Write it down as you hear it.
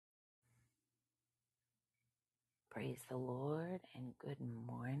Praise the Lord and good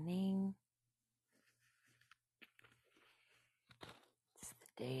morning. It's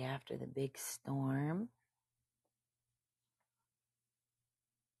the day after the big storm.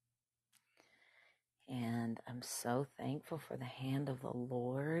 And I'm so thankful for the hand of the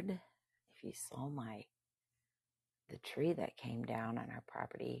Lord. If you saw the tree that came down on our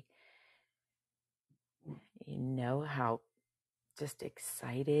property, you know how just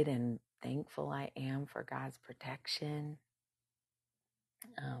excited and thankful I am for God's protection.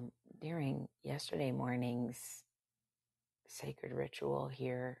 During yesterday morning's sacred ritual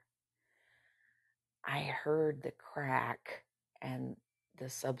here, I heard the crack and the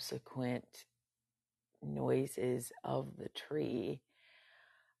subsequent noises of the tree,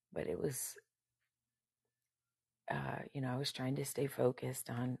 but it was, I was trying to stay focused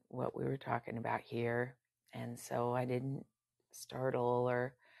on what we were talking about here, and so I didn't startle.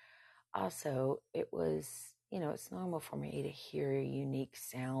 Or also, it was, it's normal for me to hear unique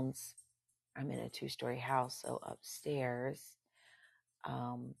sounds. I'm in a 2-story house, so upstairs,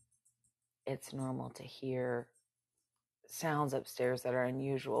 it's normal to hear sounds upstairs that are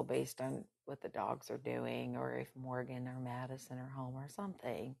unusual based on what the dogs are doing, or if Morgan or Madison are home or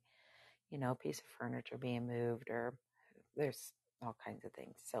something, a piece of furniture being moved, or there's all kinds of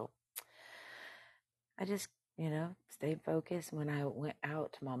things. So I just, stayed focused. When I went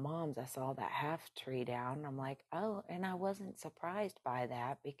out to my mom's, I saw that half tree down. And I'm like, oh, and I wasn't surprised by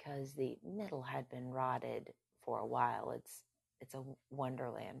that because the middle had been rotted for a while. It's a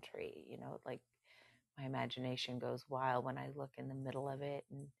wonderland tree, like my imagination goes wild when I look in the middle of it,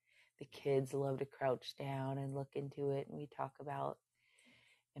 and the kids love to crouch down and look into it, and we talk about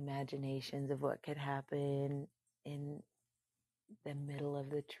imaginations of what could happen in the middle of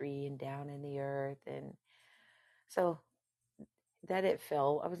the tree and down in the earth. And so that it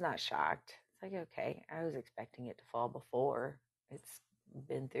fell, I was not shocked. It's like, okay, I was expecting it to fall before. It's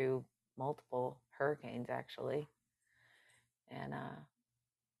been through multiple hurricanes, actually. And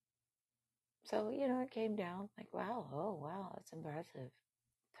so, it came down like, wow, oh, wow, that's impressive.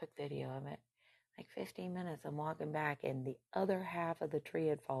 Took video of it. Like 15 minutes, I'm walking back, and the other half of the tree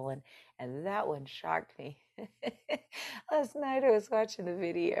had fallen, and that one shocked me. Last night I was watching the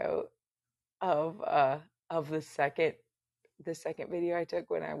video of the second video I took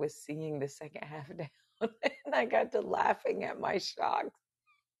when I was seeing the second half down, and I got to laughing at my shock.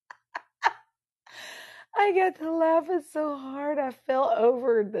 I got to laughing so hard I fell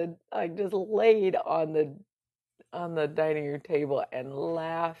over I just laid on the dining room table and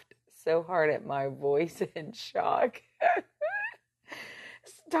laughed so hard at my voice in shock.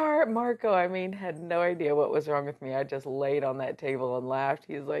 Marco, had no idea what was wrong with me. I just laid on that table and laughed.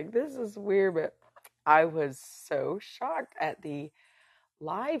 He's like, this is weird, but I was so shocked at the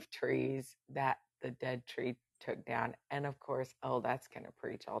live trees that the dead tree took down. And of course, that's going to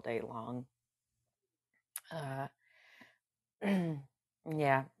preach all day long.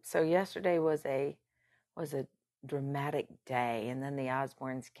 Yeah. So yesterday was a dramatic day, and then the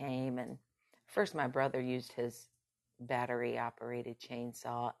Osborns came, and first my brother used his battery operated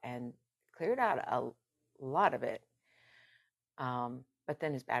chainsaw and cleared out a lot of it, but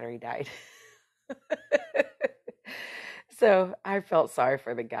then his battery died. So I felt sorry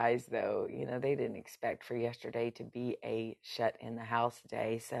for the guys, though. They didn't expect for yesterday to be a shut in the house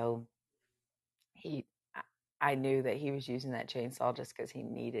day, so I knew that he was using that chainsaw just because he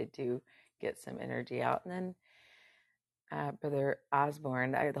needed to get some energy out. And then Brother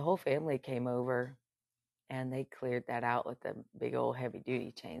Osborne, the whole family came over, and they cleared that out with the big old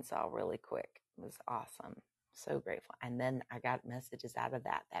heavy-duty chainsaw really quick. It was awesome. So grateful. And then I got messages out of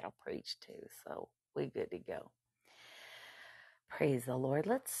that'll preach too. So we good to go. Praise the Lord.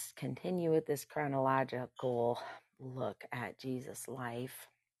 Let's continue with this chronological look at Jesus' life.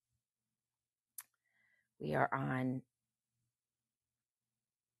 We are on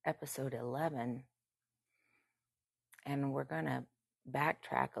episode 11, and we're going to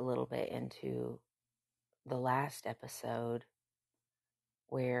backtrack a little bit into the last episode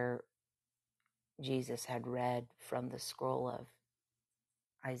where Jesus had read from the scroll of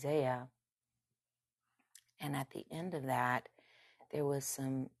Isaiah. And at the end of that, there was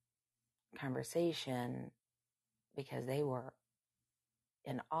some conversation because they were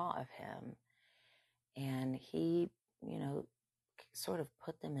in awe of him. And he, sort of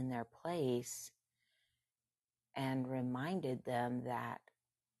put them in their place and reminded them that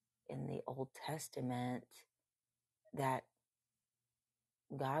in the Old Testament that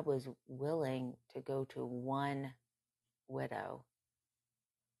God was willing to go to one widow,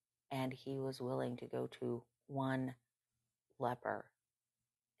 and he was willing to go to one leper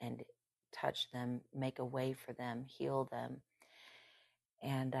and touch them, make a way for them, heal them.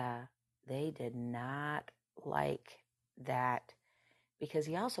 And they did not like that, because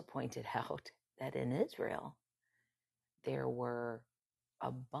he also pointed out that in Israel, there were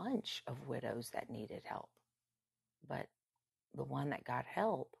a bunch of widows that needed help. But the one that got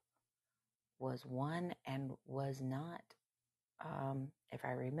help was one and was not, if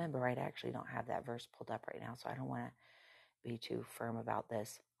I remember right, I actually don't have that verse pulled up right now, so I don't want to be too firm about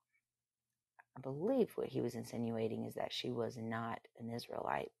this. I believe what he was insinuating is that she was not an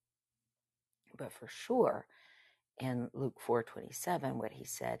Israelite. But for sure, in Luke 4:27, what he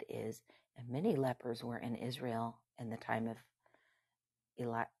said is, and many lepers were in Israel in the time of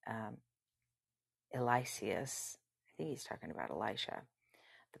Eliseus. I think he's talking about Elisha,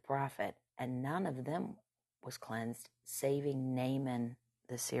 the prophet, and none of them was cleansed, saving Naaman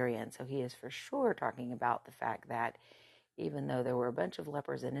the Syrian. So he is for sure talking about the fact that even though there were a bunch of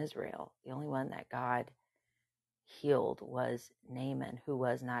lepers in Israel, the only one that God healed was Naaman, who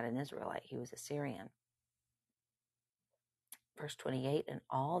was not an Israelite. He was a Syrian. Verse 28, and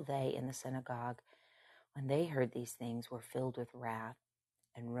all they in the synagogue, when they heard these things, were filled with wrath,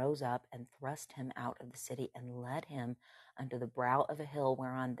 and rose up and thrust him out of the city and led him unto the brow of a hill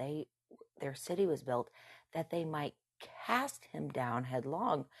whereon their city was built, that they might cast him down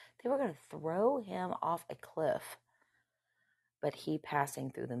headlong. They were going to throw him off a cliff. But he, passing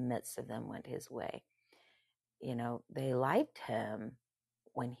through the midst of them, went his way. You know, they liked him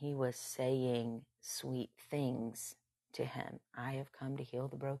when he was saying sweet things to him. I have come to heal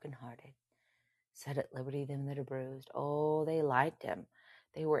the brokenhearted, set at liberty them that are bruised. Oh, they liked him.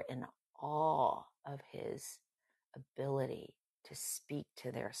 They were in awe of his ability to speak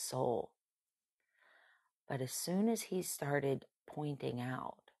to their soul. But as soon as he started pointing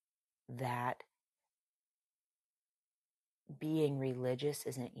out that being religious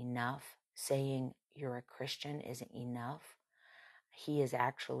isn't enough, saying you're a Christian isn't enough, he is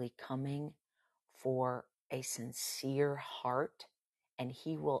actually coming for a sincere heart, and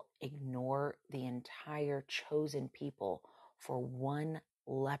he will ignore the entire chosen people for one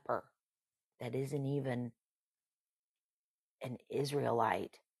leper that isn't even an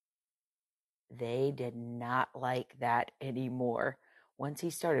Israelite. They did not like that anymore. Once he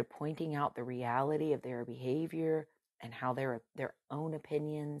started pointing out the reality of their behavior and how their own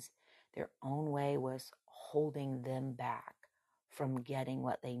opinions, their own way was holding them back from getting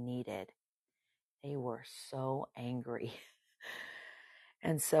what they needed, they were so angry.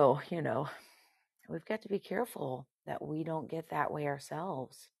 And so, we've got to be careful that we don't get that way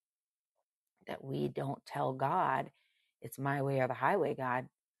ourselves, that we don't tell God, it's my way or the highway, God,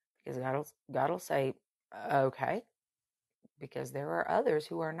 because God will say, okay, because there are others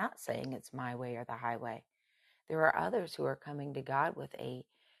who are not saying it's my way or the highway. There are others who are coming to God with a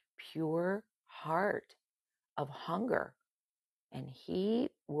pure heart of hunger, and he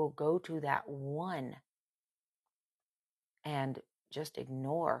will go to that one and just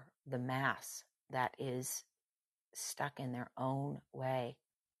ignore the mass that is stuck in their own way.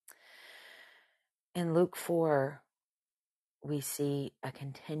 In Luke 4, we see a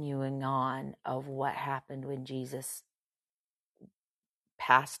continuing on of what happened when Jesus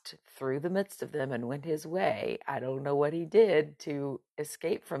passed through the midst of them and went his way. I don't know what he did to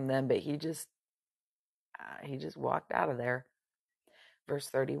escape from them, but he just walked out of there. Verse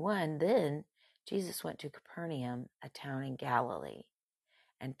 31, then Jesus went to Capernaum, a town in Galilee,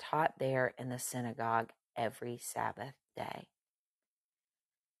 and taught there in the synagogue every Sabbath day.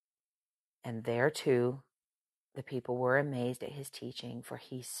 And there too, the people were amazed at his teaching, for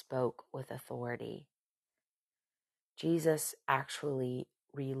he spoke with authority. Jesus actually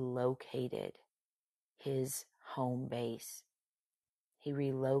relocated his home base. He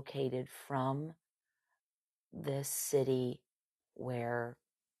relocated from this city where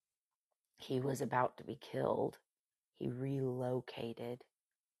he was about to be killed. He relocated.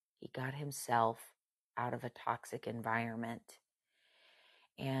 He got himself out of a toxic environment.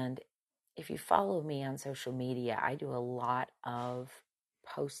 And if you follow me on social media, I do a lot of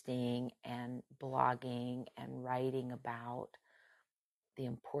posting and blogging and writing about the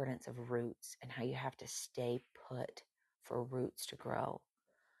importance of roots and how you have to stay put for roots to grow.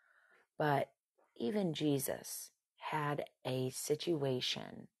 But even Jesus had a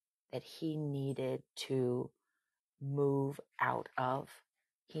situation that he needed to move out of.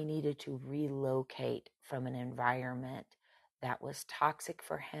 He needed to relocate from an environment that was toxic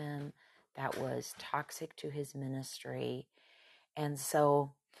for him, that was toxic to his ministry. And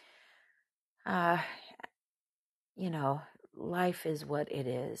so, life is what it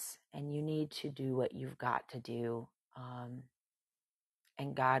is, and you need to do what you've got to do.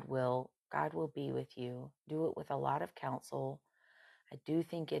 And God will God will be with you. Do it with a lot of counsel. I do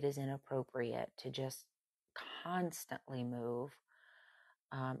think it is inappropriate to just constantly move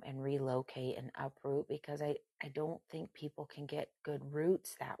and relocate and uproot, because I don't think people can get good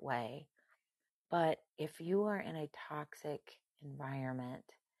roots that way. But if you are in a toxic environment,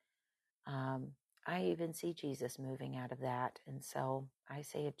 I even see Jesus moving out of that. And so I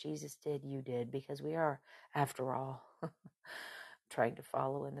say, if Jesus did, you did, because we are, after all, trying to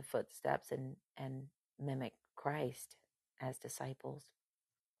follow in the footsteps and mimic Christ as disciples.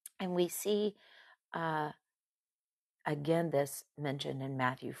 And we see uh, again this mentioned in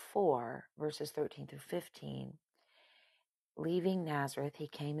Matthew 4, verses 13 through 15. Leaving Nazareth, he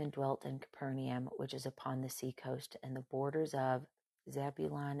came and dwelt in Capernaum, which is upon the seacoast and the borders of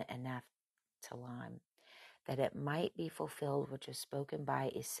Zebulun and Naphtali, that it might be fulfilled which is spoken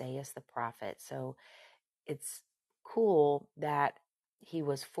by Isaiah the prophet. So it's cool that he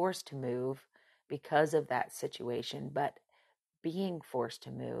was forced to move because of that situation, but being forced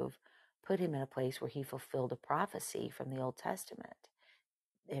to move put him in a place where he fulfilled a prophecy from the Old Testament.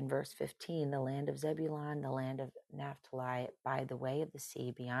 In verse 15, the land of Zebulun, the land of Naphtali, by the way of the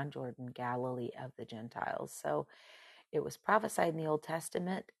sea, beyond Jordan, Galilee of the Gentiles. So it was prophesied in the Old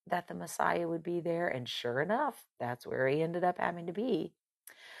Testament that the Messiah would be there, and sure enough, that's where he ended up having to be.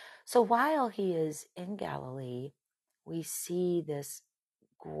 So while he is in Galilee, we see this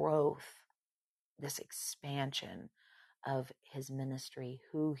growth, this expansion of his ministry,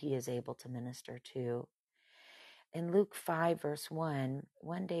 who he is able to minister to. In Luke 5, verse 1,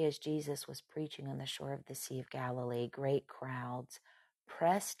 one day as Jesus was preaching on the shore of the Sea of Galilee, great crowds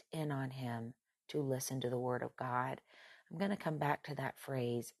pressed in on him to listen to the word of God. I'm going to come back to that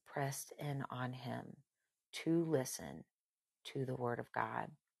phrase, pressed in on him to listen to the word of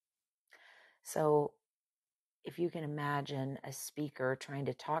God. So if you can imagine a speaker trying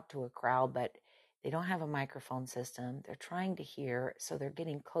to talk to a crowd, but they don't have a microphone system, they're trying to hear, so they're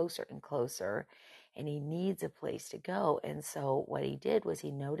getting closer and closer, and he needs a place to go. And so what he did was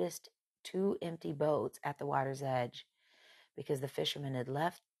he noticed 2 empty boats at the water's edge, because the fishermen had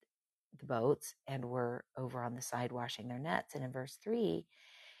left the boats and were over on the side washing their nets. And in verse 3,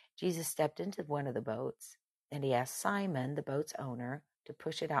 Jesus stepped into one of the boats, and he asked Simon, the boat's owner, to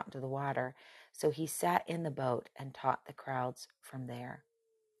push it out into the water. So he sat in the boat and taught the crowds from there.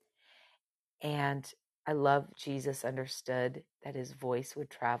 And I love Jesus understood that his voice would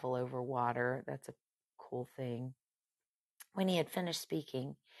travel over water. That's a cool thing. When he had finished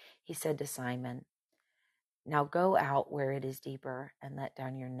speaking, he said to Simon, "Now go out where it is deeper and let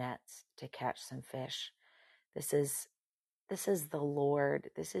down your nets to catch some fish." This is the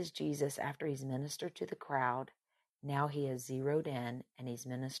Lord. This is Jesus after he's ministered to the crowd. Now he is zeroed in and he's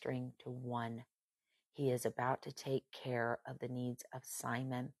ministering to one. He is about to take care of the needs of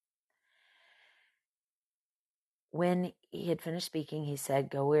Simon. When he had finished speaking, he said,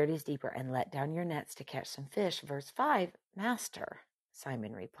 "Go where it is deeper and let down your nets to catch some fish." Verse 5, "Master,"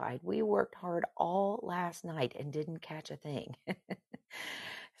 Simon replied, "we worked hard all last night and didn't catch a thing."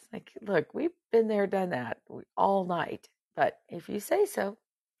 It's like, look, we've been there, done that all night. But if you say so,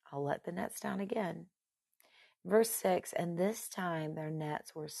 I'll let the nets down again. Verse 6, "And this time their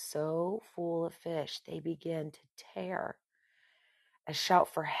nets were so full of fish, they began to tear. A shout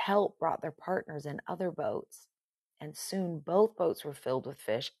for help brought their partners in other boats, and soon both boats were filled with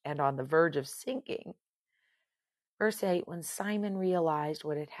fish and on the verge of sinking." Verse 8, when Simon realized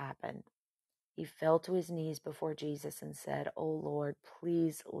what had happened, he fell to his knees before Jesus and said, "O Lord,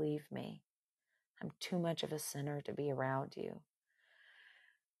 please leave me. I'm too much of a sinner to be around you."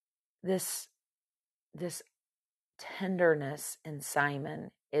 This tenderness in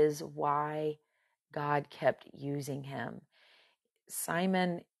Simon is why God kept using him.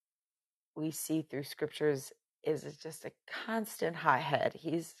 Simon, we see through scriptures, is just a constant hothead.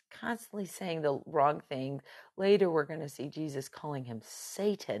 He's constantly saying the wrong thing. Later, we're going to see Jesus calling him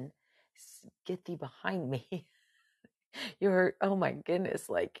Satan. "Get thee behind me." You're, oh my goodness,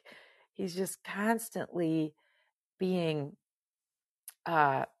 like he's just constantly being,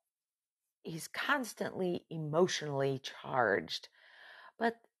 he's constantly emotionally charged.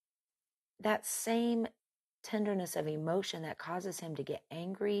 But that same tenderness of emotion that causes him to get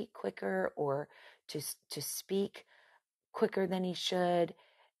angry quicker or to speak quicker than he should,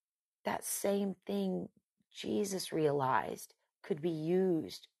 that same thing Jesus realized could be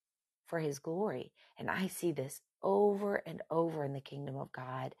used for his glory. And I see this over and over in the kingdom of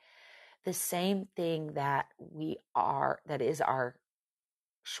God. The same thing that that is our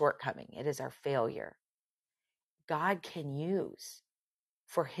shortcoming, it is our failure, God can use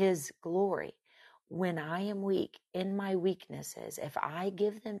for his glory. when I am weak, in my weaknesses, if I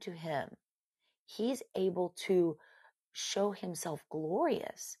give them to him, he's able to show himself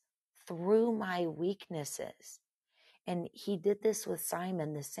glorious through my weaknesses. And he did this with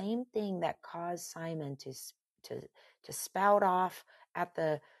Simon, the same thing that caused Simon to spout off at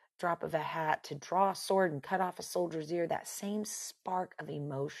the drop of a hat, to draw a sword and cut off a soldier's ear. That same spark of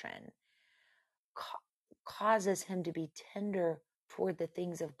emotion causes him to be tender toward the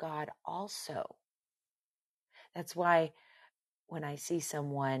things of God also. That's why when I see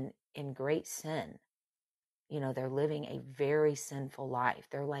someone in great sin, they're living a very sinful life.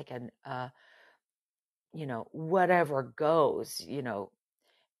 They're like whatever goes,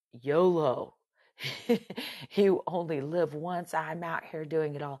 YOLO. You only live once. I'm out here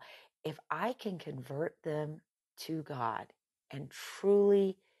doing it all. If I can convert them to God and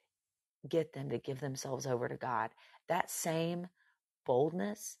truly get them to give themselves over to God, that same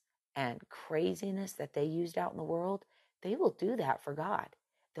boldness and craziness that they used out in the world, they will do that for God.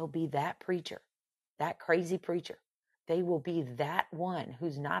 They'll be that preacher, that crazy preacher. They will be that one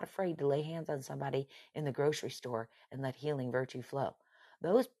who's not afraid to lay hands on somebody in the grocery store and let healing virtue flow.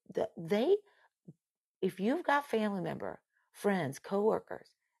 If you've got family member, friends, coworkers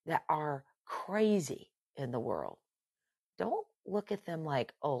that are crazy in the world, don't look at them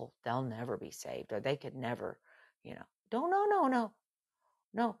like, oh, they'll never be saved, or they could never,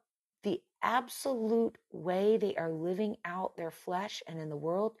 no. The absolute way they are living out their flesh and in the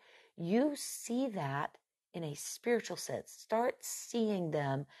world, you see that in a spiritual sense. Start seeing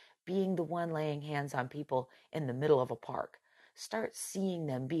them being the one laying hands on people in the middle of a park. Start seeing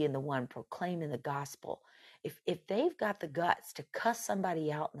them being the one proclaiming the gospel. If they've got the guts to cuss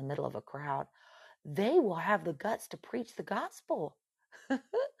somebody out in the middle of a crowd, they will have the guts to preach the gospel.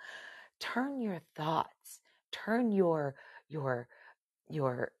 Turn your thoughts, turn your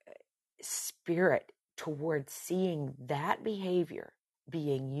spirit towards seeing that behavior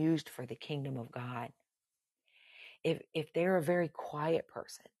being used for the kingdom of God. If they're a very quiet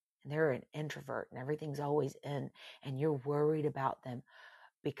person and they're an introvert and everything's always in, and you're worried about them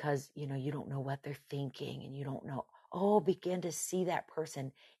because you don't know what they're thinking, and you don't know, begin to see that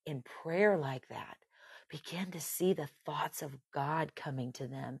person in prayer like that. Begin to see the thoughts of God coming to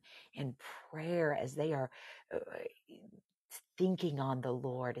them in prayer as they are thinking on the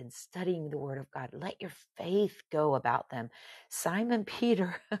Lord and studying the word of God. Let your faith go about them. Simon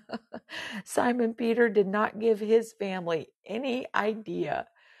Peter did not give his family any idea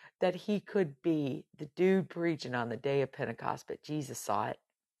that he could be the dude preaching on the day of Pentecost, but Jesus saw it.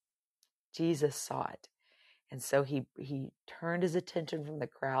 Jesus saw it. And so he turned his attention from the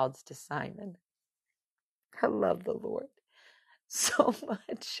crowds to Simon. I love the Lord so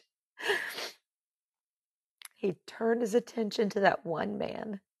much. He turned his attention to that one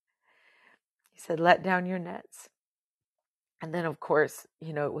man. He said, let down your nets. And then, of course,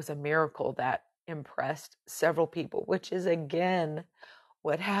 it was a miracle that impressed several people, which is, again,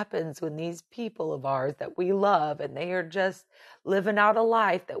 what happens when these people of ours that we love, and they are just living out a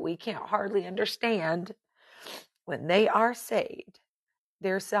life that we can't hardly understand, when they are saved,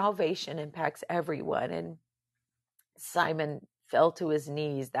 their salvation impacts everyone. And Simon fell to his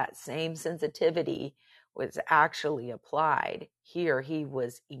knees. That same sensitivity was actually applied here. He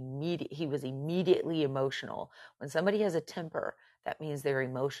was immediately emotional. When somebody has a temper, that means their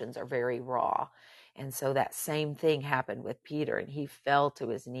emotions are very raw. And so that same thing happened with Peter, and he fell to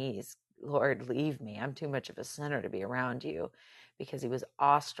his knees. Lord, leave me. I'm too much of a sinner to be around you, because he was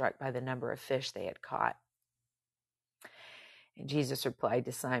awestruck by the number of fish they had caught. And Jesus replied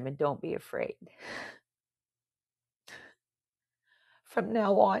to Simon, don't be afraid. From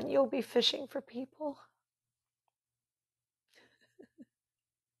now on, you'll be fishing for people.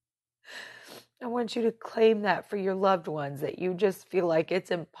 I want you to claim that for your loved ones, that you just feel like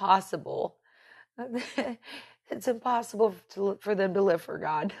it's impossible. It's impossible for them to live for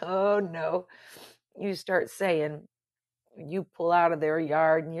God. Oh, no. You start saying, you pull out of their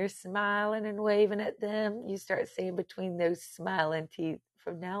yard and you're smiling and waving at them. You start saying between those smiling teeth,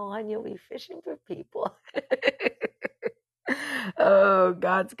 from now on, you'll be fishing for people. Oh,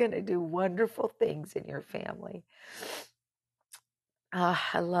 God's going to do wonderful things in your family.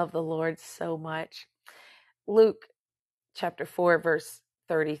 I love the Lord so much. Luke chapter 4, verse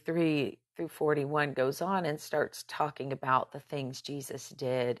 33 through 41 goes on and starts talking about the things Jesus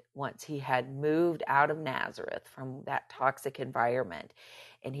did once he had moved out of Nazareth from that toxic environment.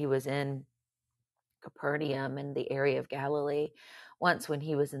 And he was in Capernaum in the area of Galilee. Once when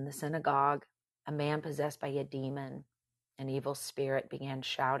he was in the synagogue, a man possessed by a demon, an evil spirit, began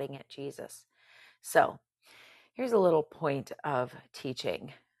shouting at Jesus. So here's a little point of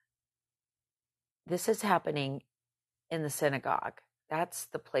teaching. this is happening in the synagogue. That's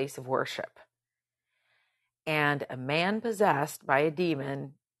the place of worship. And a man possessed by a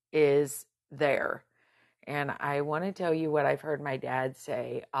demon is there. And I want to tell you what I've heard my dad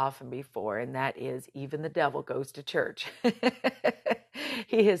say often before, and that is, even the devil goes to church.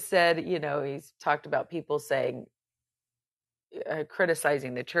 He has said, he's talked about people saying,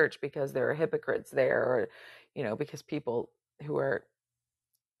 criticizing the church because there are hypocrites there, or, because people who are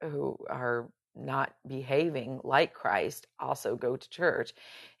not behaving like Christ also go to church.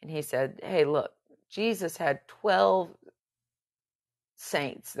 And he said, hey, look, Jesus had 12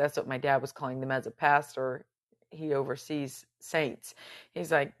 saints. That's what my dad was calling them as a pastor. He oversees saints.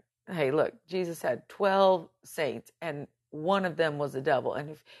 He's like, hey, look, Jesus had 12 saints, and one of them was the devil.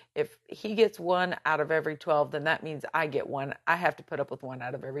 And if he gets one out of every 12, then that means I get one. I have to put up with one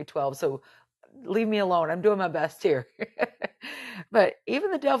out of every 12. So leave me alone. I'm doing my best here. But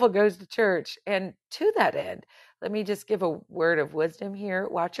even the devil goes to church. And to that end, let me just give a word of wisdom here.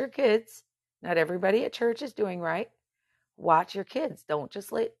 Watch your kids. Not everybody at church is doing right. Watch your kids. Don't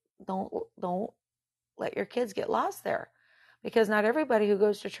let your kids get lost there, because not everybody who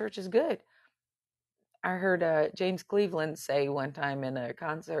goes to church is good. I heard James Cleveland say one time in a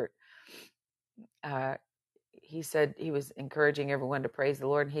concert, he said he was encouraging everyone to praise the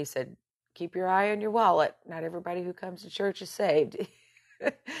Lord, and he said, keep your eye on your wallet. Not everybody who comes to church is saved.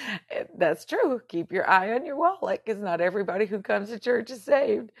 That's true. Keep your eye on your wallet, because not everybody who comes to church is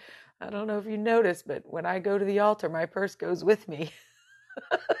saved. I don't know if you noticed, but when I go to the altar, my purse goes with me.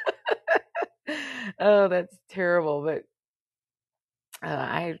 Oh, that's terrible. But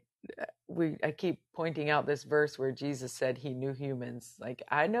I keep pointing out this verse where Jesus said he knew humans. Like,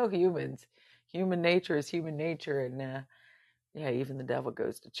 I know humans. Human nature is human nature. And yeah, even the devil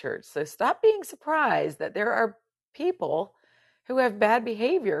goes to church. So stop being surprised that there are people who have bad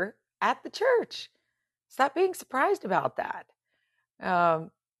behavior at the church. Stop being surprised about that.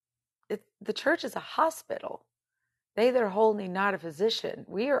 The church is a hospital. They that are whole need not a physician.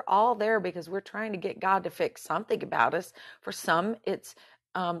 We are all there because we're trying to get God to fix something about us. For some, it's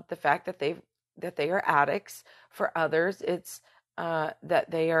the fact that they are addicts. For others, it's that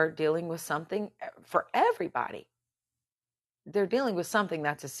they are dealing with something. For everybody, they're dealing with something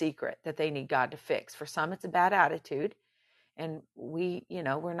that's a secret that they need God to fix. For some, it's a bad attitude, and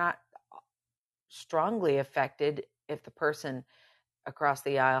we're not strongly affected if the person across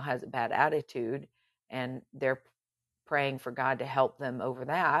the aisle has a bad attitude and they're praying for God to help them over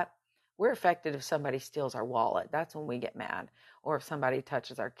that. We're affected if somebody steals our wallet. That's when we get mad. Or if somebody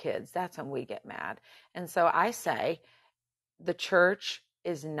touches our kids, that's when we get mad. And so I say, the church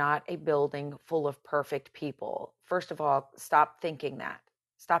is not a building full of perfect people. First of all, stop thinking that.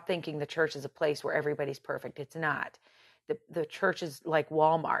 Stop thinking the church is a place where everybody's perfect. It's not. The church is like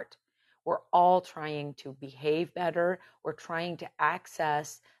Walmart. We're all trying to behave better. We're trying to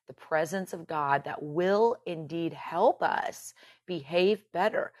access the presence of God that will indeed help us behave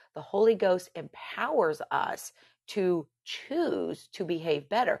better. The Holy Ghost empowers us to choose to behave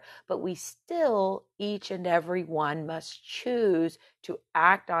better, but we still, each and every one, must choose to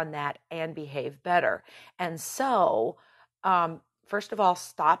act on that and behave better. And so, first of all,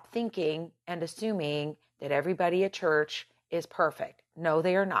 stop thinking and assuming that everybody at church is perfect. No,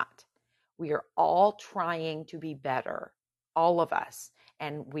 they are not. We are all trying to be better, all of us,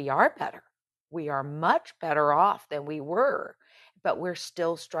 and we are better. We are much better off than we were, but we're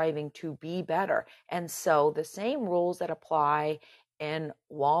still striving to be better. And so the same rules that apply in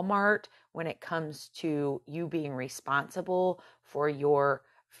Walmart when it comes to you being responsible for your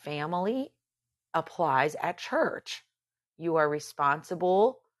family applies at church. You are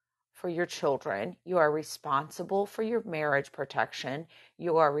responsible for your children. You are responsible for your marriage protection.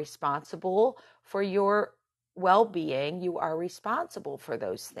 You are responsible for your well-being. You are responsible for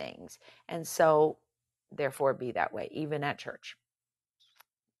those things. And so, therefore, be that way, even at church.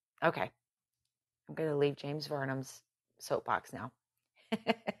 Okay, I'm going to leave James Varnum's soapbox now.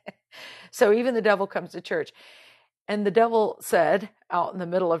 So even the devil comes to church. And the devil said out in the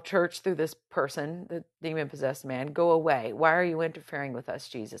middle of church through this person, the demon-possessed man, go away. Why are you interfering with us,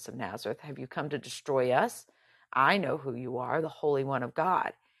 Jesus of Nazareth? Have you come to destroy us? I know who you are, the Holy One of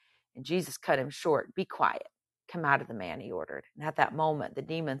God. And Jesus cut him short. Be quiet. Come out of the man, he ordered. And at that moment, the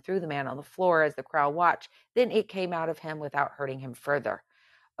demon threw the man on the floor as the crowd watched. Then it came out of him without hurting him further.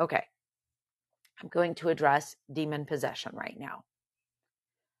 Okay, I'm going to address demon possession right now.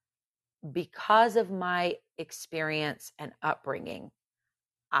 Because of my experience and upbringing,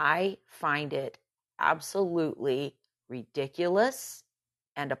 I find it absolutely ridiculous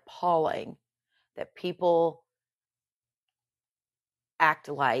and appalling that people act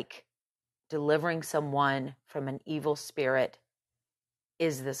like delivering someone from an evil spirit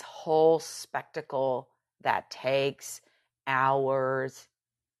is this whole spectacle that takes hours.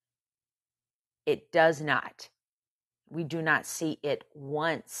 It does not. We do not see it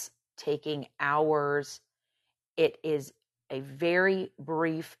once taking hours. It is a very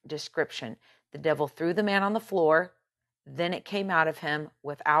brief description. The devil threw the man on the floor, then it came out of him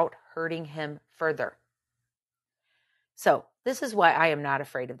without hurting him further. So this is why I am not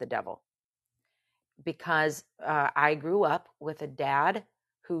afraid of the devil, because I grew up with a dad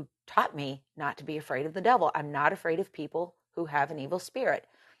who taught me not to be afraid of the devil. I'm not afraid of people who have an evil spirit.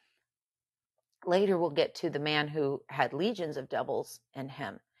 Later, we'll get to the man who had legions of devils in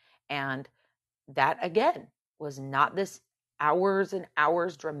him. And that, again, was not this hours and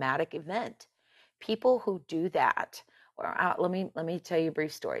hours dramatic event. People who do that, let me tell you a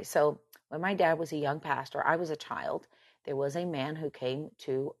brief story. So when my dad was a young pastor, I was a child. There was a man who came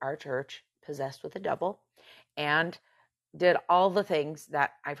to our church possessed with the devil and did all the things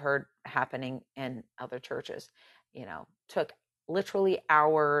that I've heard happening in other churches. Took literally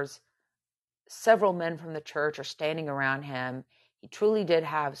hours. Several men from the church are standing around him. He truly did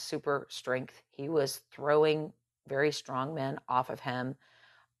have super strength. He was throwing very strong men off of him.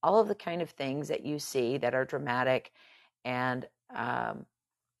 All of the kind of things that you see that are dramatic. And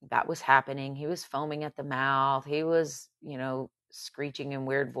that was happening. He was foaming at the mouth. He was, screeching in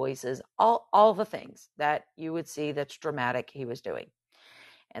weird voices. All the things that you would see that's dramatic, he was doing.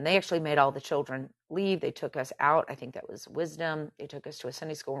 And they actually made all the children leave. They took us out. I think that was wisdom. They took us to a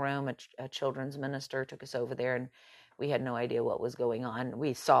Sunday school room. A children's minister took us over there, and we had no idea what was going on.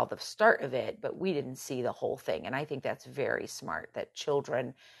 We saw the start of it, but we didn't see the whole thing. And I think that's very smart that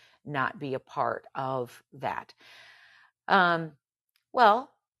children not be a part of that. Well,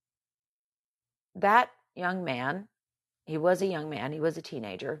 that young man, he was a young man, he was a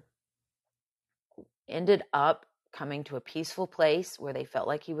teenager, ended up coming to a peaceful place where they felt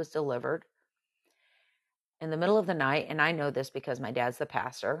like he was delivered. In the middle of the night, and I know this because my dad's the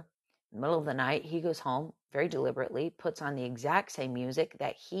pastor, in the middle of the night, he goes home very deliberately, puts on the exact same music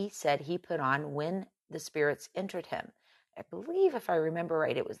that he said he put on when the spirits entered him. I believe, if I remember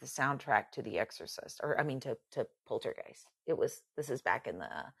right, it was the soundtrack to The Exorcist, to Poltergeist. This is back in the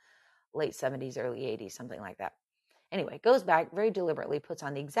late 70s, early 80s, something like that. Anyway, goes back, very deliberately puts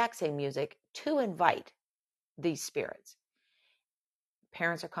on the exact same music to invite these spirits.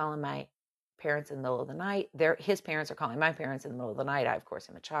 Parents are calling my parents in the middle of the night. His parents are calling my parents in the middle of the night. I, of course,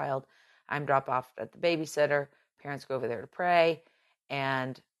 am a child. I'm dropped off at the babysitter. Parents go over there to pray.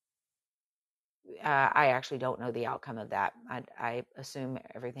 And I actually don't know the outcome of that. I assume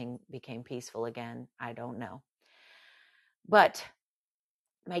everything became peaceful again. I don't know. But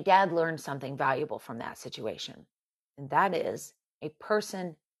my dad learned something valuable from that situation. And that is, a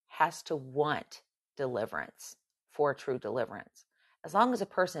person has to want deliverance for true deliverance. As long as a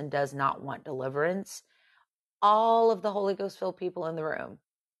person does not want deliverance, all of the Holy Ghost-filled people in the room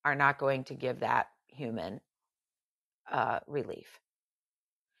are not going to give that human relief.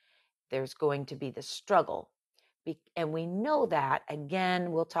 There's going to be the struggle. And we know that,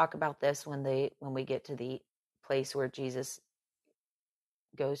 again, we'll talk about this when we get to the place where Jesus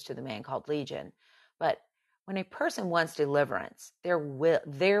goes to the man called Legion. But when a person wants deliverance, their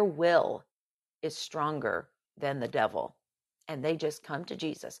will is stronger than the devil. And they just come to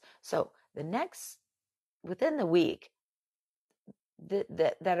Jesus. So within the week,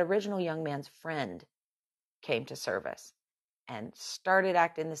 that original young man's friend came to service and started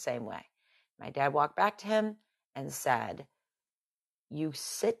acting the same way. My dad walked back to him and said, "You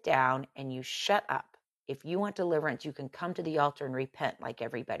sit down and you shut up. If you want deliverance, you can come to the altar and repent like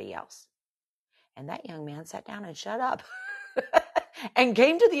everybody else." And that young man sat down and shut up and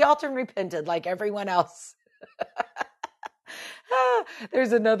came to the altar and repented like everyone else.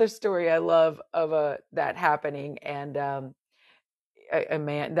 There's another story I love of that happening, and a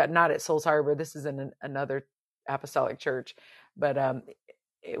man that, not at Souls Harbor, this is in another apostolic church, but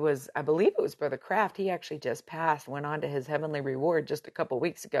I believe it was Brother Kraft. He actually just passed, went on to his heavenly reward just a couple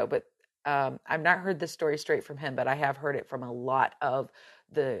weeks ago. But I've not heard this story straight from him, but I have heard it from a lot of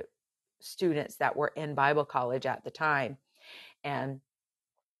the students that were in Bible college at the time. And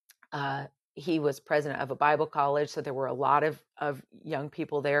he was president of a Bible college, so there were a lot of young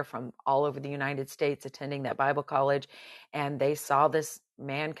people there from all over the United States attending that Bible college, and they saw this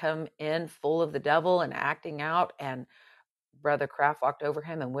man come in full of the devil and acting out, and Brother Kraft walked over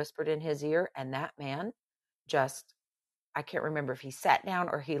him and whispered in his ear, and that man I can't remember if he sat down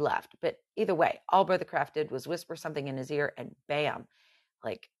or he left, but either way, all Brother Kraft did was whisper something in his ear, and bam,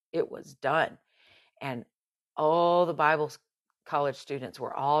 like it was done. And all the Bible college students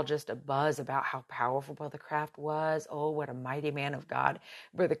were all just abuzz about how powerful Brother Kraft was. Oh, what a mighty man of God.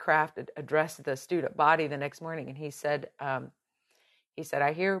 Brother Kraft addressed the student body the next morning, and he said,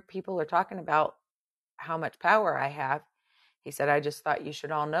 I hear people are talking about how much power I have. He said, I just thought you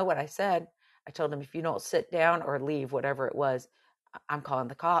should all know what I said. I told him, if you don't sit down or leave, whatever it was, I'm calling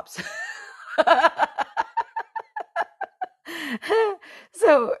the cops.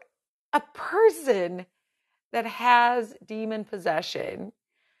 So a person that has demon possession,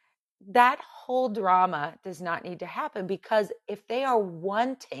 that whole drama does not need to happen, because if they are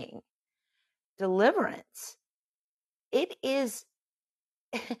wanting deliverance, it is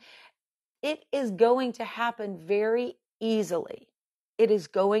it is going to happen very easily. It is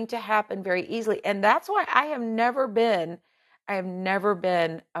going to happen very easily. And that's why I have never been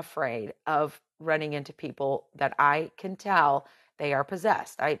afraid of running into people that I can tell they are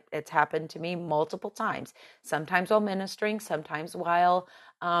possessed. It's happened to me multiple times, sometimes while ministering, sometimes while,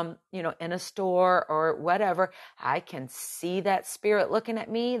 in a store or whatever. I can see that spirit looking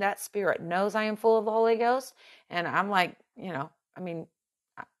at me. That spirit knows I am full of the Holy Ghost. And I'm like,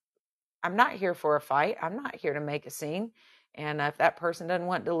 I'm not here for a fight. I'm not here to make a scene. And if that person doesn't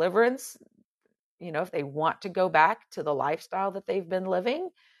want deliverance, if they want to go back to the lifestyle that they've been living,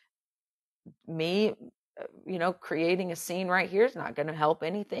 me, creating a scene right here is not going to help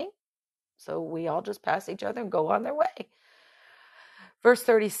anything. So we all just pass each other and go on their way. Verse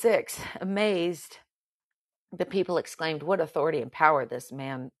 36, amazed, the people exclaimed, what authority and power this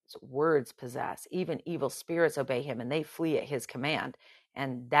man's words possess. Even evil spirits obey him, and they flee at his command.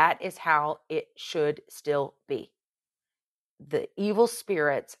 And that is how it should still be. The evil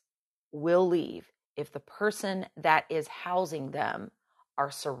spirits will leave if the person that is housing them are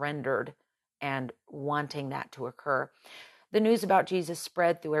surrendered and wanting that to occur. The news about Jesus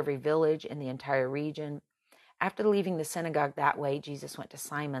spread through every village in the entire region. After leaving the synagogue that way, Jesus went to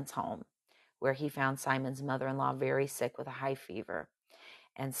Simon's home, where he found Simon's mother-in-law very sick with a high fever.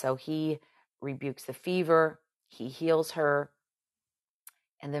 And so he rebukes the fever, he heals her.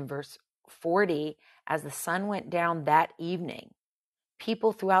 And then verse 40, as the sun went down that evening,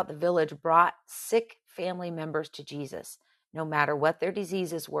 people throughout the village brought sick family members to Jesus. No matter what their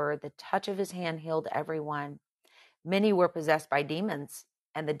diseases were, the touch of his hand healed everyone. Many were possessed by demons,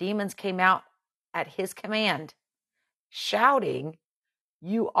 and the demons came out at his command, shouting,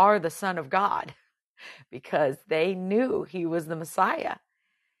 "You are the Son of God," because they knew he was the Messiah.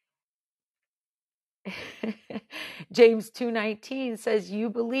 James 2:19 says, you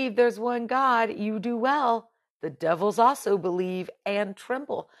believe there's one God, you do well. The devils also believe and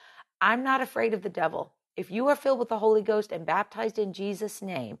tremble. I'm not afraid of the devil. If you are filled with the Holy Ghost and baptized in Jesus'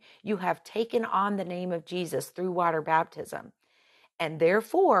 name, you have taken on the name of Jesus through water baptism. And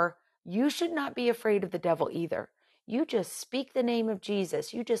therefore, you should not be afraid of the devil either. You just speak the name of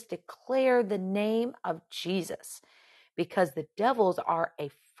Jesus. You just declare the name of Jesus, because the devils are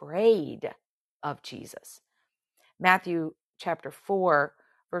afraid of Jesus. Matthew chapter 4,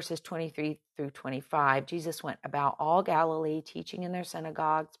 verses 23 through 25, Jesus went about all Galilee, teaching in their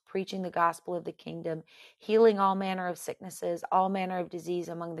synagogues, preaching the gospel of the kingdom, healing all manner of sicknesses, all manner of disease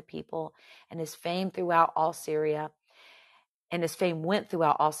among the people, and his fame throughout all Syria. And his fame went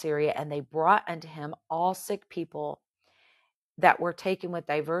throughout all Syria, and they brought unto him all sick people that were taken with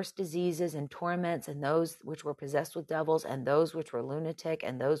diverse diseases and torments, and those which were possessed with devils, and those which were lunatic,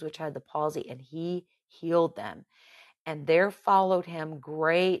 and those which had the palsy, and he healed them. And there followed him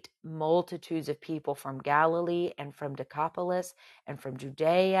great multitudes of people from Galilee and from Decapolis and from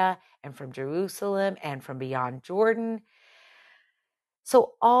Judea and from Jerusalem and from beyond Jordan.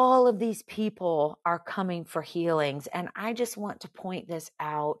 So all of these people are coming for healings. And I just want to point this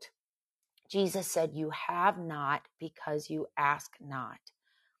out. Jesus said, you have not because you ask not.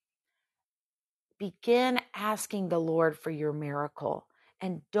 Begin asking the Lord for your miracle,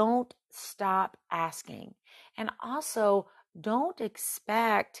 and don't stop asking. And also, don't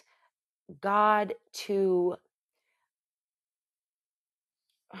expect God to...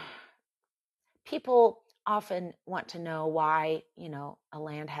 People often want to know why, a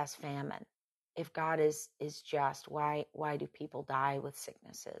land has famine. If God is just, why do people die with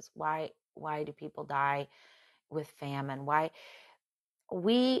sicknesses? Why do people die with famine?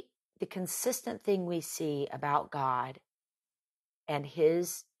 The consistent thing we see about God and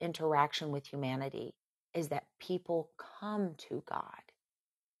his interaction with humanity is that people come to God.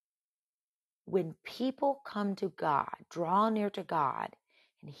 When people come to God, draw near to God,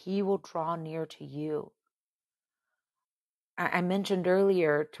 and he will draw near to you. I mentioned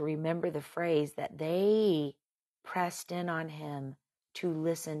earlier to remember the phrase that they pressed in on him to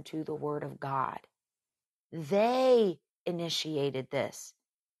listen to the word of God. They initiated this.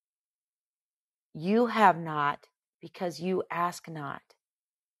 You have not because you ask not.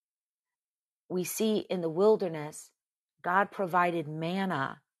 We see in the wilderness, God provided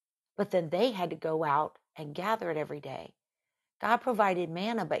manna, but then they had to go out and gather it every day. God provided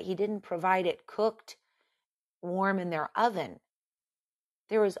manna, but he didn't provide it cooked, warm in their oven.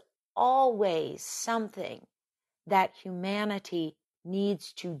 There is always something that humanity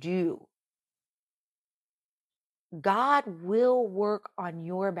needs to do. God will work on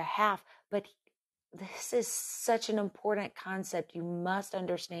your behalf, but this is such an important concept you must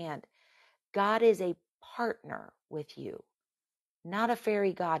understand. God is a partner with you, not a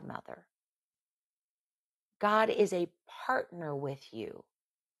fairy godmother. God is a partner with you,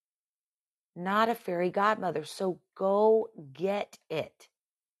 not a fairy godmother. So go get it.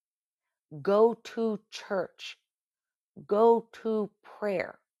 Go to church. Go to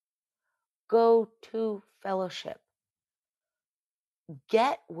prayer. Go to fellowship.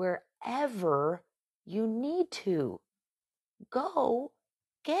 Get wherever you need to. Go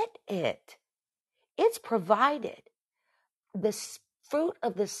get it. It's provided. The fruit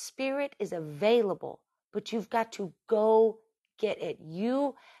of the Spirit is available, but you've got to go get it.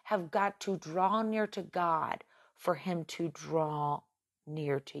 You have got to draw near to God for him to draw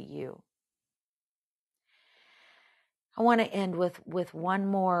near to you. I want to end with one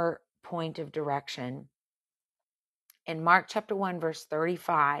more point of direction. In Mark chapter 1, verse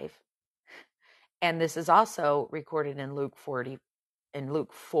 35, and this is also recorded in Luke 4,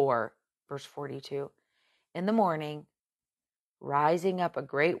 verse 42. In the morning, rising up a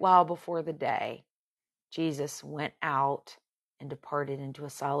great while before the day, Jesus went out and departed into a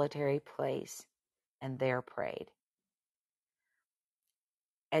solitary place and there prayed.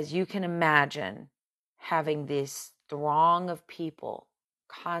 As you can imagine, having this throng of people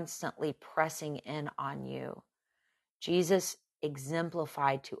constantly pressing in on you, Jesus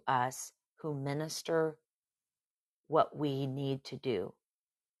exemplified to us who minister what we need to do.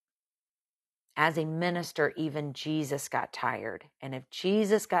 As a minister, even Jesus got tired. And if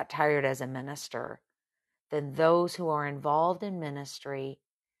Jesus got tired as a minister, then those who are involved in ministry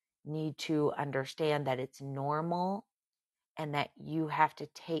need to understand that it's normal and that you have to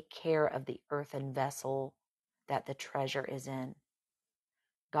take care of the earthen vessel that the treasure is in.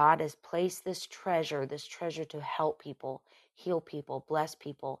 God has placed this treasure to help people, heal people, bless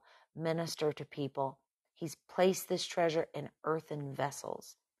people, minister to people. He's placed this treasure in earthen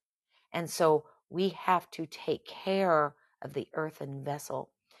vessels. And so we have to take care of the earthen vessel.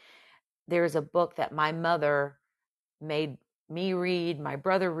 There's a book that my mother made me read, my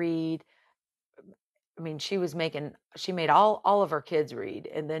brother read. I mean, she made all of her kids read,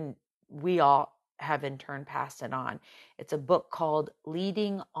 and then we all have in turn passed it on. It's a book called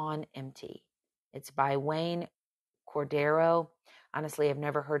Leading on Empty. It's by Wayne Cordero. Honestly, I've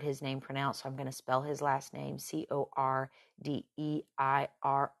never heard his name pronounced, so I'm going to spell his last name, Cordeiro.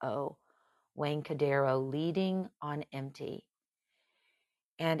 Wayne Cordero, Leading on Empty.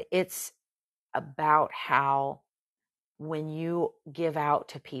 And it's about how when you give out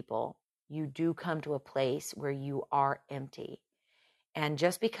to people, you do come to a place where you are empty. And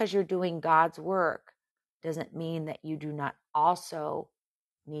just because you're doing God's work doesn't mean that you do not also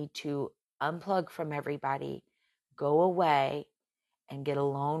need to unplug from everybody, go away and get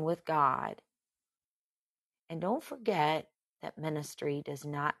alone with God. And don't forget that ministry does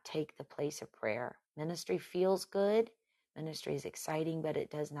not take the place of prayer. Ministry feels good. Ministry is exciting, but it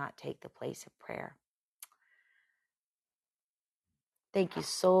does not take the place of prayer. Thank you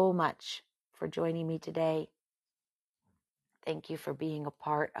so much for joining me today. Thank you for being a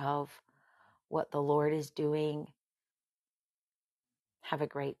part of what the Lord is doing. Have a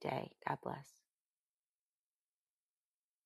great day. God bless.